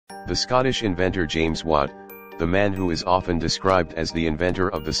The Scottish inventor James Watt, the man who is often described as the inventor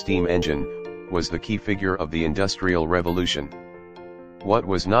of the steam engine, was the key figure of the Industrial Revolution. Watt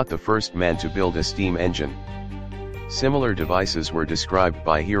was not the first man to build a steam engine. Similar devices were described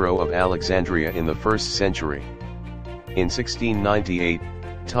by Hero of Alexandria in the 1st century. In 1698,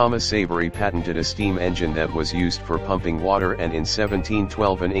 Thomas Savery patented a steam engine that was used for pumping water, and in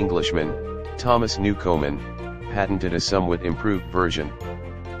 1712 an Englishman, Thomas Newcomen, patented a somewhat improved version.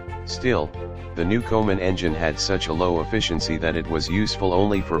 Still, the Newcomen engine had such a low efficiency that it was useful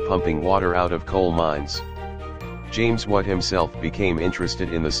only for pumping water out of coal mines. James Watt himself became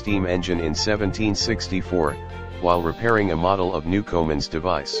interested in the steam engine in 1764, while repairing a model of Newcomen's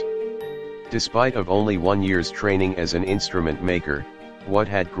device. Despite of only 1 year's training as an instrument maker, Watt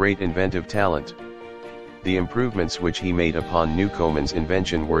had great inventive talent. The improvements which he made upon Newcomen's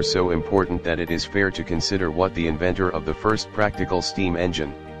invention were so important that it is fair to consider Watt the inventor of the first practical steam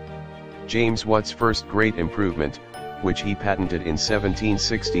engine. James Watt's first great improvement, which he patented in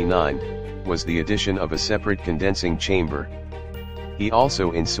 1769, was the addition of a separate condensing chamber. He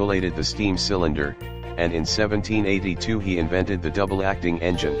also insulated the steam cylinder, and in 1782 he invented the double-acting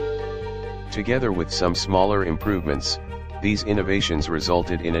engine. Together with some smaller improvements, these innovations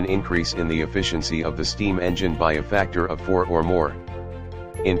resulted in an increase in the efficiency of the steam engine by a factor of 4 or more.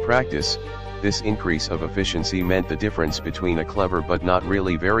 In practice, this increase of efficiency meant the difference between a clever but not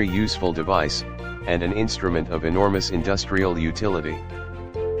really very useful device, and an instrument of enormous industrial utility.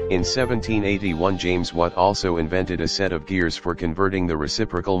 In 1781 James Watt also invented a set of gears for converting the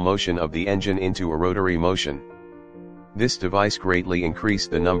reciprocal motion of the engine into a rotary motion. This device greatly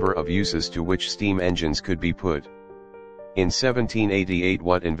increased the number of uses to which steam engines could be put. In 1788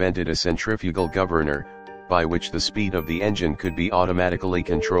 Watt invented a centrifugal governor, by which the speed of the engine could be automatically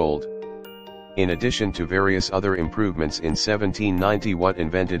controlled. In addition to various other improvements, in 1790 Watt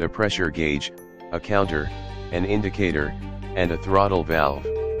invented a pressure gauge, a counter, an indicator, and a throttle valve.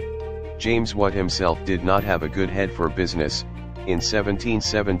 James Watt himself did not have a good head for business. In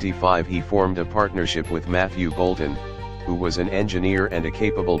 1775 he formed a partnership with Matthew Boulton, who was an engineer and a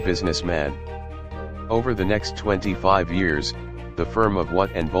capable businessman. Over the next 25 years, the firm of Watt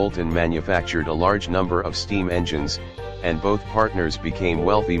and Boulton manufactured a large number of steam engines, and both partners became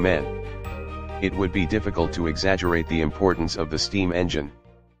wealthy men. It would be difficult to exaggerate the importance of the steam engine.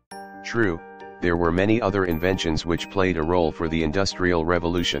 True, there were many other inventions which played a role for the Industrial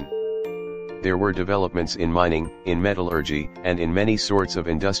Revolution. There were developments in mining, in metallurgy, and in many sorts of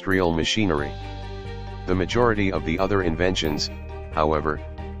industrial machinery. The majority of the other inventions, however,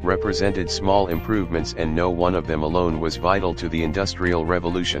 represented small improvements, and no one of them alone was vital to the Industrial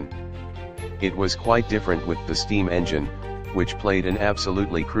Revolution. It was quite different with the steam engine, which played an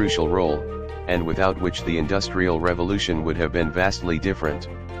absolutely crucial role, and without which the Industrial Revolution would have been vastly different.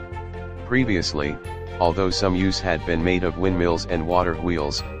 Previously, although some use had been made of windmills and water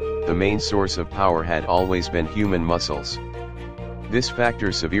wheels, the main source of power had always been human muscles. This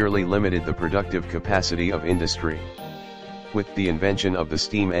factor severely limited the productive capacity of industry. With the invention of the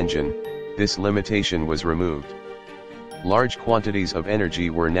steam engine, this limitation was removed. Large quantities of energy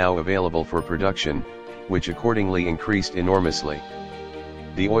were now available for production, which accordingly increased enormously.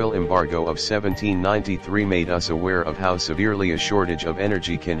 The oil embargo of 1793 made us aware of how severely a shortage of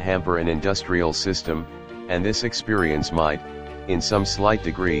energy can hamper an industrial system, and this experience might, in some slight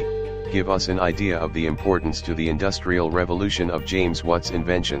degree, give us an idea of the importance to the Industrial Revolution of James Watt's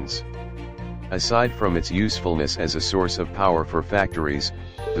inventions. Aside from its usefulness as a source of power for factories,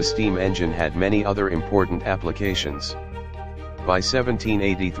 the steam engine had many other important applications. By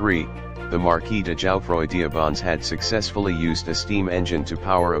 1783, the Marquis de Jouffroy d'Abonds had successfully used a steam engine to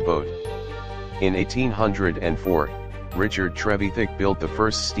power a boat. In 1804, Richard Trevithick built the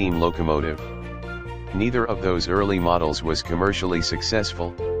first steam locomotive. Neither of those early models was commercially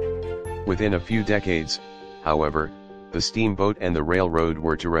successful. Within a few decades, however, the steamboat and the railroad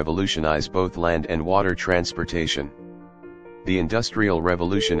were to revolutionize both land and water transportation. The Industrial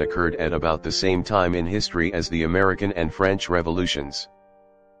Revolution occurred at about the same time in history as the American and French Revolutions.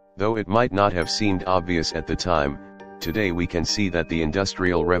 Though it might not have seemed obvious at the time, today we can see that the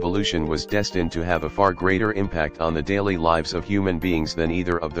Industrial Revolution was destined to have a far greater impact on the daily lives of human beings than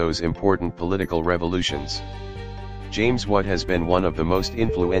either of those important political revolutions. James Watt has been one of the most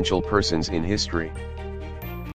influential persons in history.